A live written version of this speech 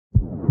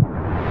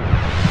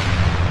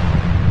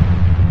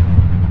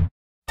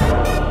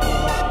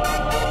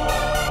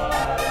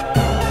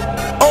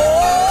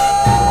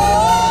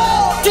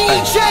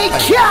DJ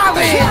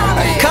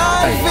Khaled,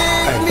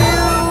 Convict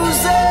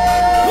Music.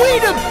 We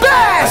the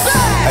best.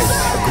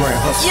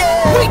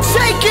 Yeah. We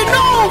taking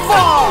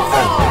over.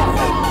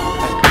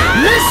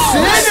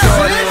 Listen,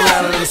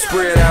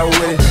 spread out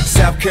with it.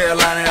 South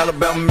Carolina,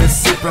 Alabama,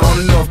 Mississippi, on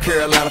to North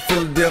Carolina,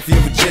 Philadelphia,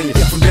 Virginia.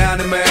 From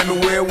down in Miami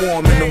where it's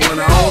warm in the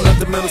winter, on up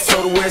to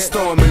Minnesota where it's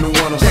storm in the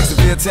winter.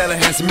 Jacksonville,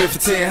 Tallahassee,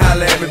 Memphis, 10,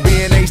 holla at me.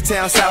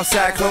 B&H-Town,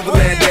 Southside,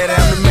 Cloverland, Daddy,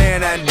 I'm the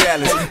man out in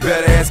Dallas.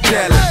 Better ask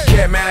Cali,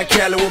 Catman,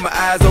 Cali with my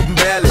eyes open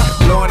valley.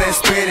 Blowing and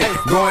spinning,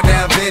 going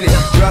down Vinny.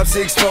 Drop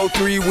 6, 4,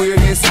 3, wheel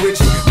and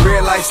switch it.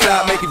 Red light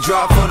stop, make it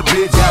drop for the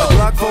bitch. Out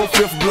Block 4,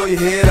 5th, blow your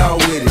head all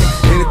with it.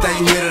 Anything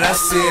you hear that I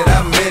said,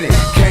 I meant it.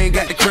 Kane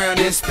got the crown,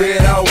 then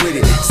spit all with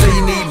it. Say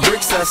you need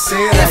bricks, I said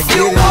I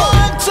get it.